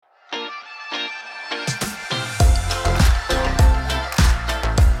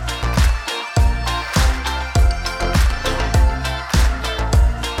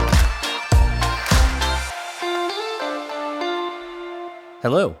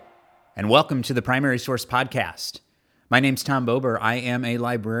and welcome to the Primary Source Podcast. My name's Tom Bober. I am a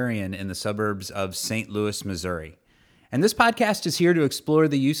librarian in the suburbs of St. Louis, Missouri. And this podcast is here to explore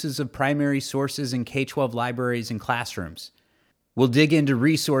the uses of primary sources in K-12 libraries and classrooms. We'll dig into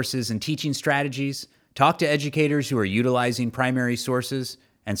resources and teaching strategies, talk to educators who are utilizing primary sources,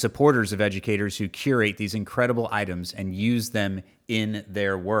 and supporters of educators who curate these incredible items and use them in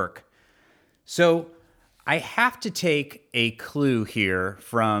their work. So, I have to take a clue here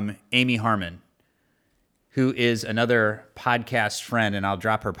from Amy Harmon, who is another podcast friend, and I'll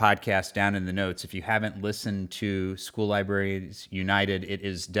drop her podcast down in the notes. If you haven't listened to School Libraries United, it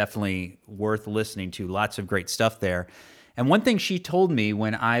is definitely worth listening to. Lots of great stuff there. And one thing she told me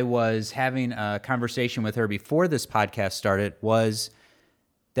when I was having a conversation with her before this podcast started was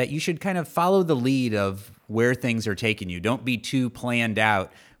that you should kind of follow the lead of where things are taking you. Don't be too planned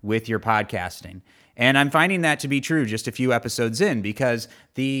out with your podcasting. And I'm finding that to be true just a few episodes in, because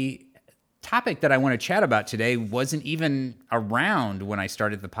the topic that I want to chat about today wasn't even around when I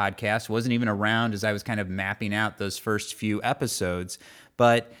started the podcast, wasn't even around as I was kind of mapping out those first few episodes.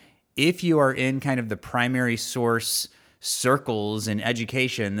 But if you are in kind of the primary source circles in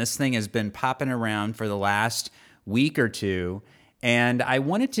education, this thing has been popping around for the last week or two. And I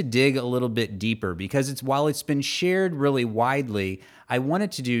wanted to dig a little bit deeper because while it's been shared really widely, I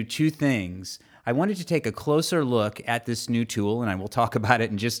wanted to do two things. I wanted to take a closer look at this new tool, and I will talk about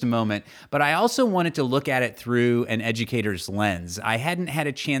it in just a moment, but I also wanted to look at it through an educator's lens. I hadn't had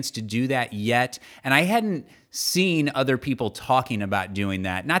a chance to do that yet, and I hadn't seen other people talking about doing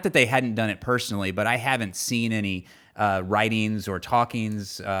that. Not that they hadn't done it personally, but I haven't seen any writings or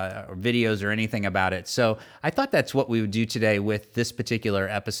talkings or videos or anything about it. So I thought that's what we would do today with this particular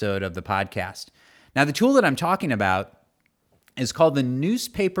episode of the podcast. Now, the tool that I'm talking about is called the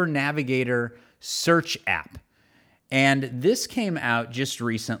Newspaper Navigator search app. And this came out just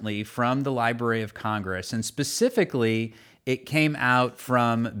recently from the Library of Congress, and specifically, it came out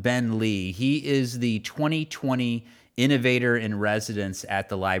from Ben Lee. He is the 2020 Innovator in Residence at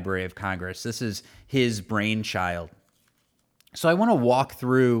the Library of Congress. This is his brainchild. So I want to walk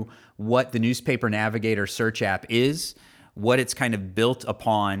through what the Newspaper Navigator search app is, what it's kind of built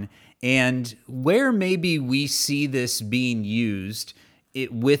upon, and where maybe we see this being used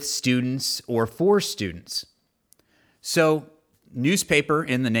with students or for students. So newspaper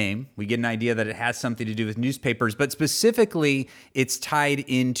in the name, we get an idea that it has something to do with newspapers, but specifically it's tied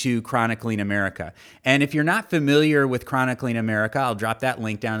into Chronicling America. And if you're not familiar with Chronicling America, I'll drop that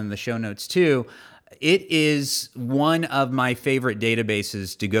link down in the show notes too. It is one of my favorite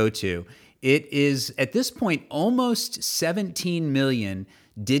databases to go to. It is, at this point, almost 17 million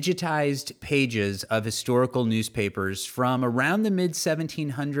digitized pages of historical newspapers from around the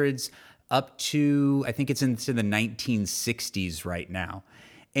mid-1700s up to, I think it's into the 1960s right now.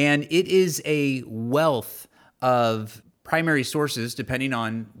 And it is a wealth of primary sources, depending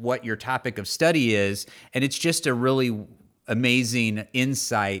on what your topic of study is, and it's just a really amazing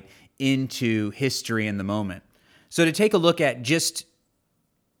insight into history in the moment. So to take a look at just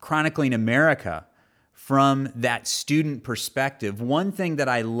Chronicling America from that student perspective, one thing that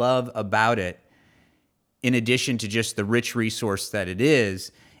I love about it, in addition to just the rich resource that it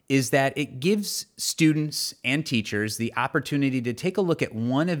is that it gives students and teachers the opportunity to take a look at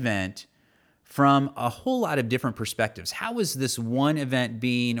one event from a whole lot of different perspectives. How is this one event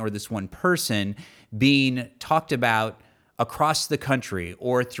being, or this one person being talked about across the country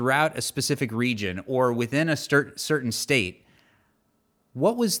or throughout a specific region or within a certain state?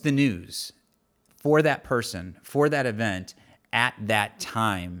 What was the news for that person, for that event, at that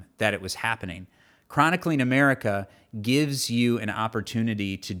time that it was happening? Chronicling America gives you an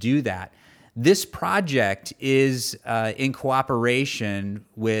opportunity to do that. This project is in cooperation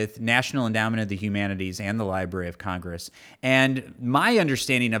with National Endowment of the Humanities and the Library of Congress. And my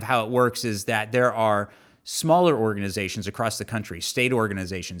understanding of how it works is that there are smaller organizations across the country, state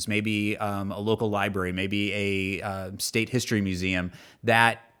organizations, maybe a local library, maybe a state history museum,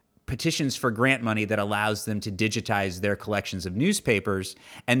 that petitions for grant money that allows them to digitize their collections of newspapers,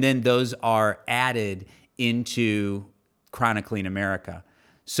 and then those are added into Chronicling America.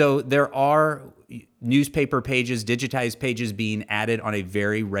 So there are newspaper pages, digitized pages being added on a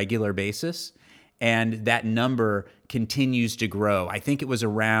very regular basis, and that number continues to grow. I think it was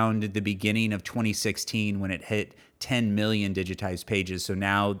around the beginning of 2016 when it hit 10 million digitized pages. So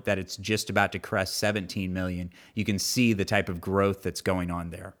now that it's just about to crest 17 million, you can see the type of growth that's going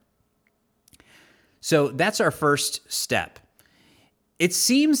on there. So that's our first step. It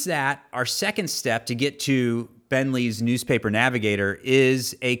seems that our second step to get to Ben Lee's Newspaper Navigator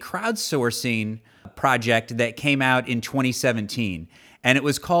is a crowdsourcing project that came out in 2017, and it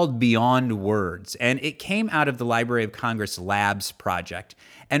was called Beyond Words, and it came out of the Library of Congress Labs project.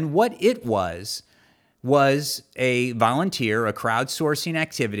 And what it was a volunteer, a crowdsourcing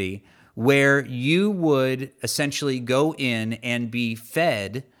activity where you would essentially go in and be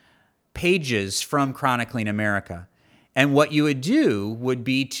fed pages from Chronicling America. And what you would do would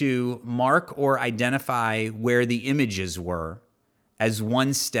be to mark or identify where the images were as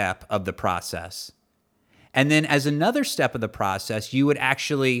one step of the process. And then as another step of the process, you would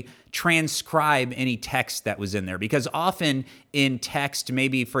actually transcribe any text that was in there. Because often in text,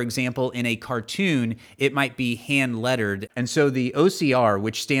 maybe, for example, in a cartoon, it might be hand lettered. And so the OCR,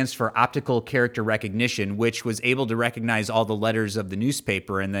 which stands for Optical Character Recognition, which was able to recognize all the letters of the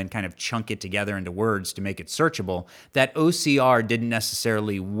newspaper and then kind of chunk it together into words to make it searchable, that OCR didn't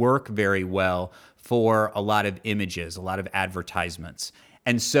necessarily work very well for a lot of images, a lot of advertisements.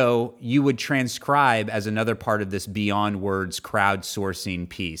 And so you would transcribe as another part of this Beyond Words crowdsourcing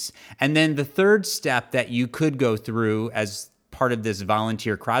piece. And then the third step that you could go through as part of this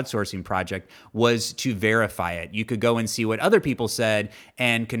volunteer crowdsourcing project was to verify it. You could go and see what other people said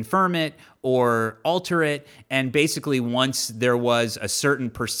and confirm it or alter it. And basically, once there was a certain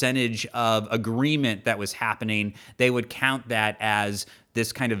percentage of agreement that was happening, they would count that as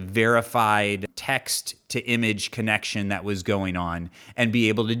this kind of verified text to image connection that was going on and be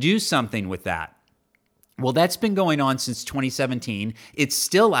able to do something with that. Well, that's been going on since 2017. It's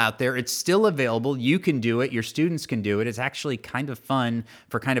still out there. It's still available. You can do it. Your students can do it. It's actually kind of fun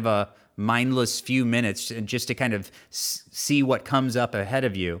for kind of a mindless few minutes just to kind of see what comes up ahead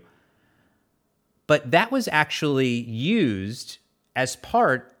of you. But that was actually used as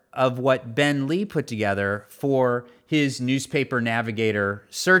part of what Ben Lee put together for his Newspaper Navigator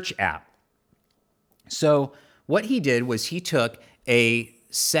search app. So what he did was he took a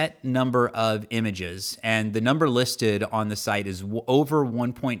set number of images, and the number listed on the site is over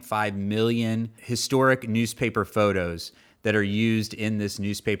 1.5 million historic newspaper photos that are used in this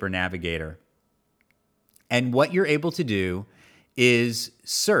Newspaper Navigator. And what you're able to do is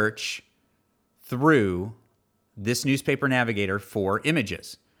search through this Newspaper Navigator for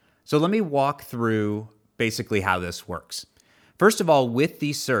images. So let me walk through basically how this works. First of all, with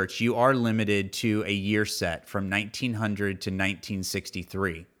the search, you are limited to a year set from 1900 to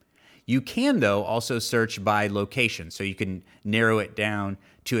 1963. You can, though, also search by location. So you can narrow it down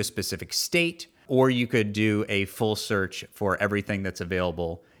to a specific state, or you could do a full search for everything that's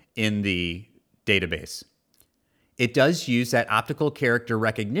available in the database. It does use that optical character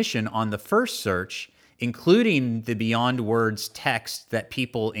recognition on the first search, including the Beyond Words text that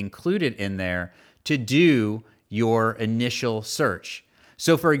people included in there to do your initial search.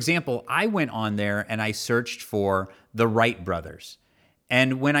 So for example, I went on there and I searched for the Wright brothers.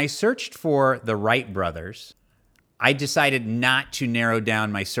 And when I searched for the Wright brothers, I decided not to narrow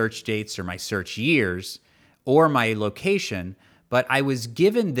down my search dates or my search years or my location, but I was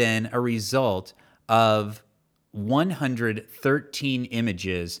given then a result of 113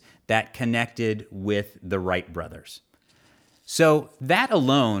 images that connected with the Wright brothers. So that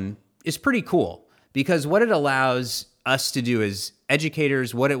alone is pretty cool, because what it allows us to do as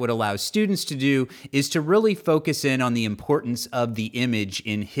educators, what it would allow students to do, is to really focus in on the importance of the image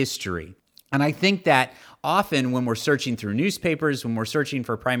in history. And I think that often when we're searching through newspapers, when we're searching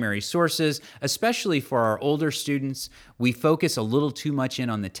for primary sources, especially for our older students, we focus a little too much in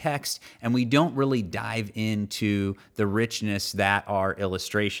on the text and we don't really dive into the richness that are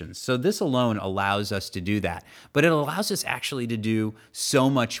illustrations. So this alone allows us to do that, but it allows us actually to do so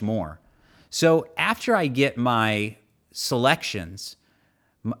much more. So after I get my selections,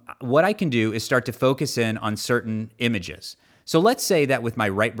 what I can do is start to focus in on certain images. So let's say that with my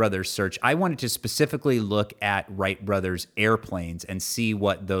Wright brothers search, I wanted to specifically look at Wright brothers airplanes and see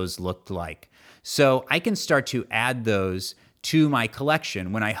what those looked like. So I can start to add those to my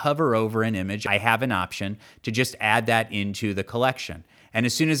collection. When I hover over an image, I have an option to just add that into the collection. And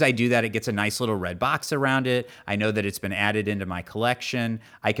as soon as I do that, it gets a nice little red box around it. I know that it's been added into my collection.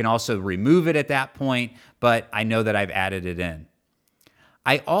 I can also remove it at that point, but I know that I've added it in.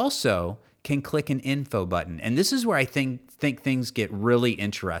 I also can click an info button, and this is where I think things get really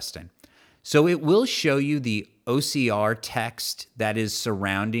interesting. So it will show you the OCR text that is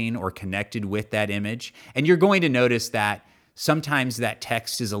surrounding or connected with that image, and you're going to notice that sometimes that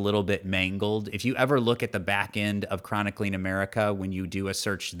text is a little bit mangled. If you ever look at the back end of Chronicling America, when you do a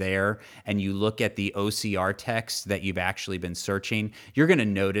search there and you look at the OCR text that you've actually been searching, you're going to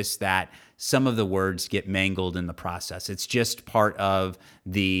notice that some of the words get mangled in the process. It's just part of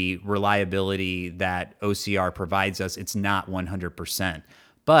the reliability that OCR provides us. It's not 100%.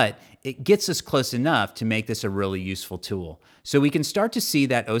 but it gets us close enough to make this a really useful tool. So we can start to see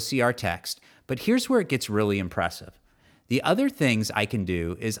that OCR text, but here's where it gets really impressive. The other things I can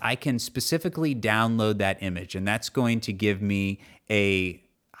do is I can specifically download that image, and that's going to give me a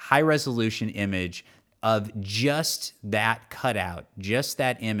high resolution image of just that cutout, just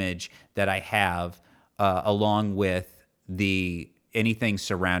that image that I have along with anything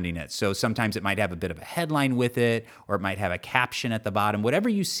surrounding it. So sometimes it might have a bit of a headline with it, or it might have a caption at the bottom. Whatever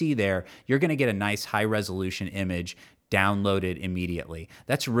you see there, you're going to get a nice high resolution image downloaded immediately.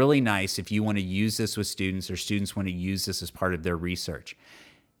 That's really nice if you want to use this with students, or students want to use this as part of their research.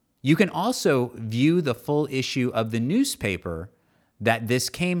 You can also view the full issue of the newspaper that this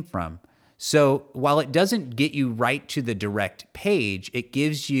came from. So while it doesn't get you right to the direct page, it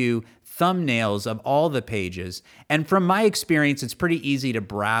gives you thumbnails of all the pages. And from my experience, it's pretty easy to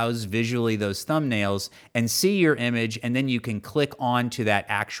browse visually those thumbnails and see your image, and then you can click on to that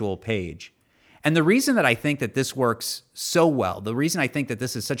actual page. And the reason that I think that this works so well, the reason I think that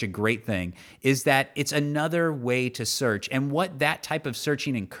this is such a great thing, is that it's another way to search. And what that type of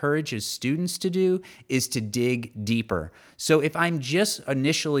searching encourages students to do is to dig deeper. So if I'm just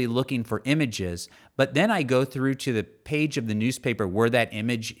initially looking for images, but then I go through to the page of the newspaper where that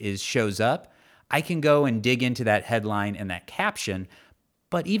image shows up, I can go and dig into that headline and that caption.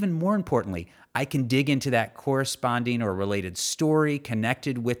 But even more importantly, I can dig into that corresponding or related story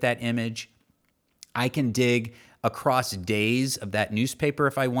connected with that image. I can dig across days of that newspaper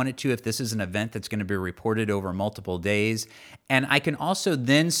if I wanted to, if this is an event that's going to be reported over multiple days. And I can also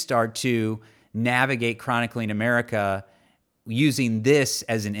then start to navigate Chronicling America using this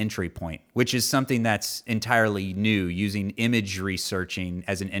as an entry point, which is something that's entirely new, using imagery searching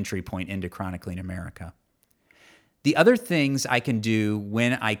as an entry point into Chronicling America. The other things I can do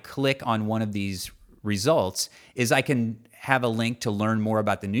when I click on one of these results is I can have a link to learn more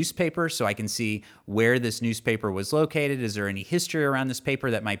about the newspaper, so I can see where this newspaper was located. Is there any history around this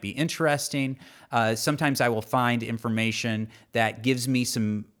paper that might be interesting? Sometimes I will find information that gives me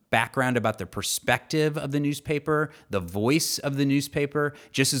some background about the perspective of the newspaper, the voice of the newspaper.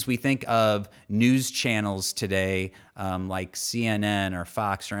 Just as we think of news channels today, like CNN or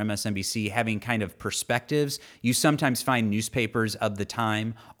Fox or MSNBC, having kind of perspectives, you sometimes find newspapers of the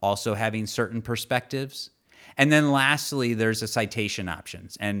time also having certain perspectives. And then lastly, there's a citation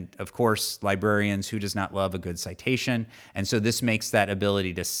options. And of course, librarians, who does not love a good citation? And so this makes that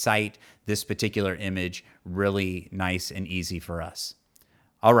ability to cite this particular image really nice and easy for us.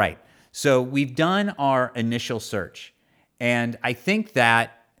 All right, so we've done our initial search. And I think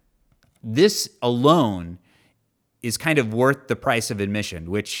that this alone is kind of worth the price of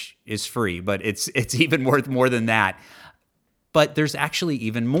admission, which is free, but it's even worth more than that. But there's actually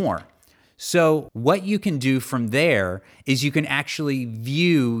even more. So what you can do from there is you can actually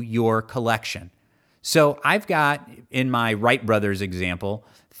view your collection. So I've got, in my Wright Brothers example,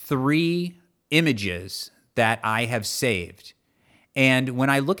 3 images that I have saved. And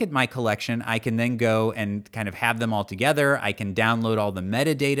when I look at my collection, I can then go and kind of have them all together. I can download all the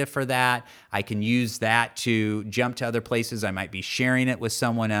metadata for that. I can use that to jump to other places. I might be sharing it with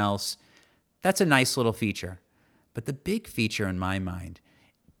someone else. That's a nice little feature. But the big feature in my mind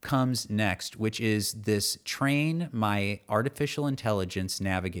comes next, which is this train my artificial intelligence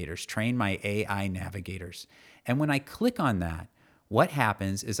navigators, train my AI navigators. And when I click on that, what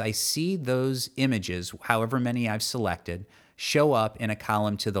happens is I see those images, however many I've selected, show up in a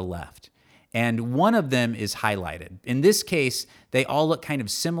column to the left. And one of them is highlighted. In this case, they all look kind of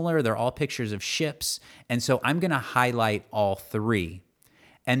similar. They're all pictures of ships. And so I'm going to highlight all 3.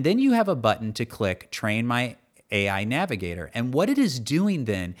 And then you have a button to click Train My AI Navigator. And what it is doing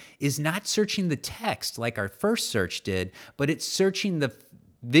then is not searching the text like our first search did, but it's searching the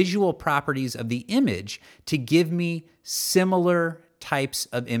visual properties of the image to give me similar types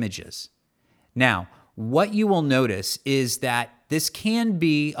of images. Now, what you will notice is that this can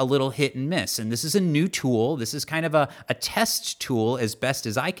be a little hit and miss. And this is a new tool. This is kind of a test tool as best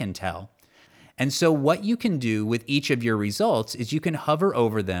as I can tell. And so what you can do with each of your results is you can hover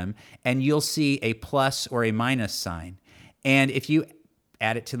over them and you'll see a plus or a minus sign. And if you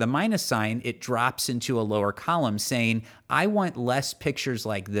add it to the minus sign, it drops into a lower column saying, I want less pictures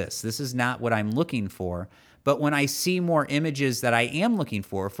like this. This is not what I'm looking for. But when I see more images that I am looking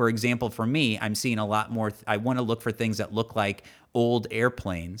for example, for me, I'm seeing a lot more. I want to look for things that look like old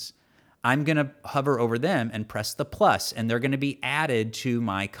airplanes. I'm going to hover over them and press the plus, and they're going to be added to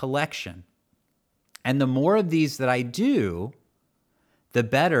my collection. And the more of these that I do, the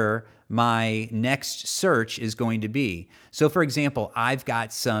better my next search is going to be. So for example, I've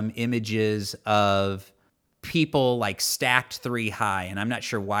got some images of people like stacked 3 high, and I'm not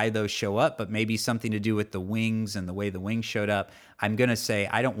sure why those show up, but maybe something to do with the wings and the way the wings showed up. I'm going to say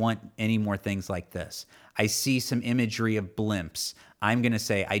I don't want any more things like this. I see some imagery of blimps. I'm going to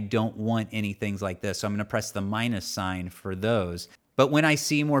say I don't want any things like this. So I'm going to press the minus sign for those. But when I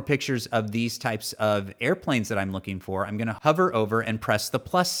see more pictures of these types of airplanes that I'm looking for, I'm going to hover over and press the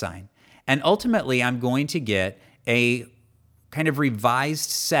plus sign. And ultimately, I'm going to get a kind of revised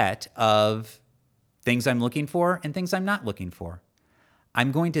set of things I'm looking for and things I'm not looking for.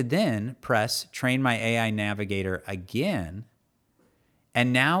 I'm going to then press Train My AI Navigator again,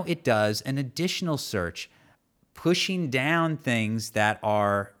 and now it does an additional search, pushing down things that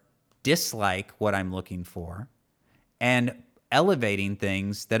are dislike what I'm looking for and elevating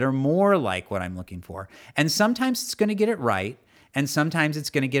things that are more like what I'm looking for. And sometimes it's going to get it right, and sometimes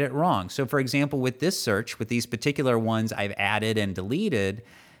it's going to get it wrong. So for example, with this search, with these particular ones I've added and deleted,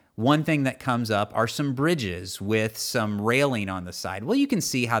 one thing that comes up are some bridges with some railing on the side. Well, you can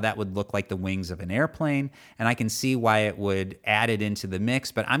see how that would look like the wings of an airplane, and I can see why it would add it into the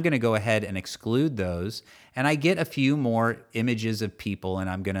mix, but I'm going to go ahead and exclude those, and I get a few more images of people, and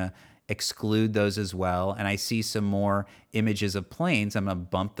I'm going to exclude those as well. And I see some more images of planes. I'm going to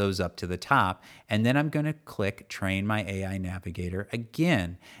bump those up to the top. And then I'm going to click Train My AI Navigator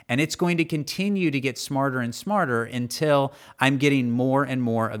again. And it's going to continue to get smarter and smarter until I'm getting more and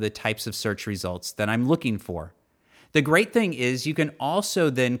more of the types of search results that I'm looking for. The great thing is you can also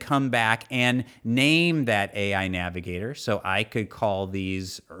then come back and name that AI Navigator. So I could call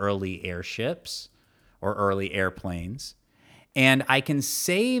these early airships or early airplanes. And I can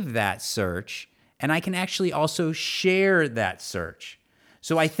save that search, and I can actually also share that search.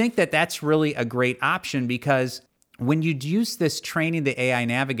 So I think that that's really a great option, because when you use this Training the AI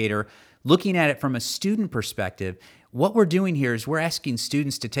Navigator, looking at it from a student perspective, what we're doing here is we're asking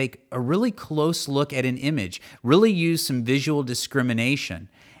students to take a really close look at an image, really use some visual discrimination.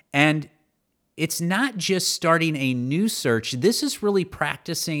 And it's not just starting a new search. This is really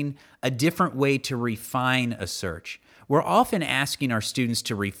practicing a different way to refine a search. We're often asking our students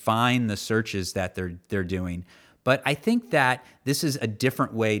to refine the searches that they're doing, but I think that this is a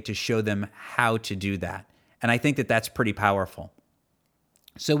different way to show them how to do that. And I think that that's pretty powerful.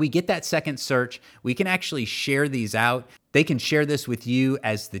 So we get that second search. We can actually share these out. They can share this with you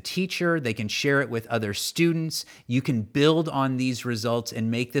as the teacher. They can share it with other students. You can build on these results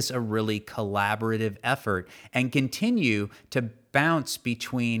and make this a really collaborative effort and continue to bounce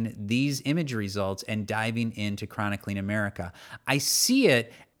between these image results and diving into Chronicling America. I see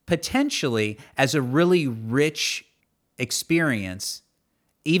it potentially as a really rich experience,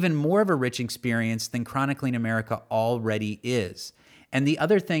 even more of a rich experience than Chronicling America already is. And the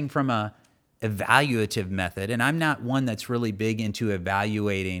other thing from a evaluative method, and I'm not one that's really big into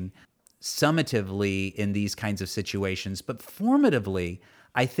evaluating summatively in these kinds of situations, but formatively,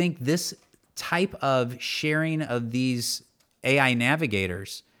 I think this type of sharing of these AI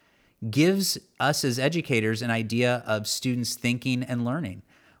navigators gives us as educators an idea of students' thinking and learning.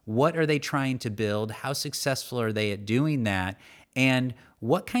 What are they trying to build? How successful are they at doing that? And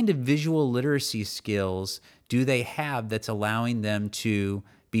what kind of visual literacy skills do they have that's allowing them to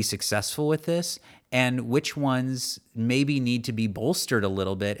be successful with this? And which ones maybe need to be bolstered a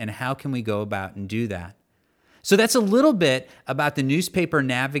little bit? And how can we go about and do that? So that's a little bit about the Newspaper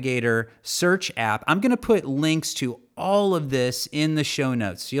Navigator search app. I'm going to put links to all of this in the show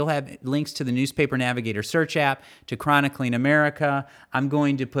notes. So you'll have links to the Newspaper Navigator search app, to Chronicling America. I'm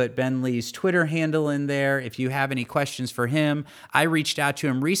going to put Ben Lee's Twitter handle in there. If you have any questions for him, I reached out to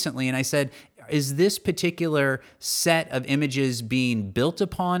him recently and I said, is this particular set of images being built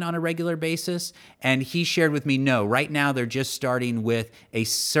upon on a regular basis? And he shared with me, no, right now they're just starting with a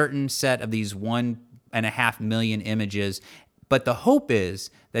certain set of these 1.5 million images. But the hope is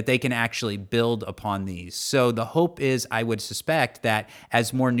that they can actually build upon these. So the hope is, I would suspect, that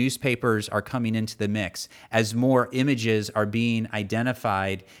as more newspapers are coming into the mix, as more images are being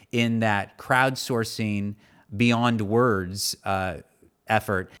identified in that crowdsourcing beyond words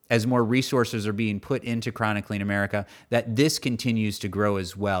effort, as more resources are being put into Chronicling America, that this continues to grow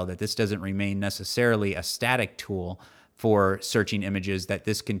as well, that this doesn't remain necessarily a static tool for searching images, that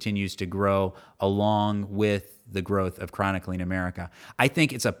this continues to grow along with the growth of Chronicling America. I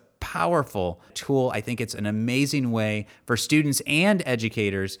think it's a powerful tool. I think it's an amazing way for students and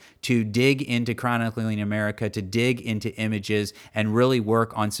educators to dig into Chronicling America, to dig into images, and really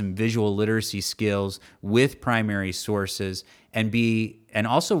work on some visual literacy skills with primary sources, and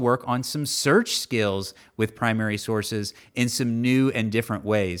also work on some search skills with primary sources in some new and different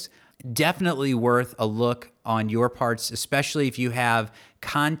ways. definitely worth a look on your parts, especially if you have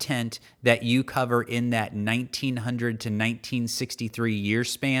content that you cover in that 1900 to 1963 year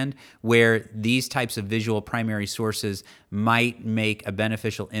span where these types of visual primary sources might make a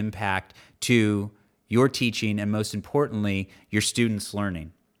beneficial impact to your teaching and, most importantly, your students'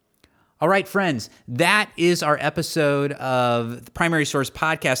 learning. All right, friends, that is our episode of the Primary Source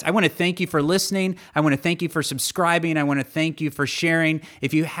Podcast. I want to thank you for listening. I want to thank you for subscribing. I want to thank you for sharing.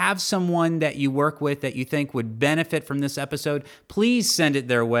 If you have someone that you work with that you think would benefit from this episode, please send it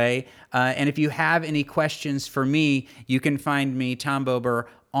their way. And if you have any questions for me, you can find me, Tom Bober,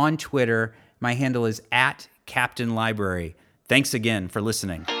 on Twitter. My handle is @CaptainLibrary. Thanks again for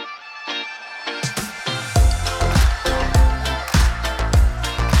listening.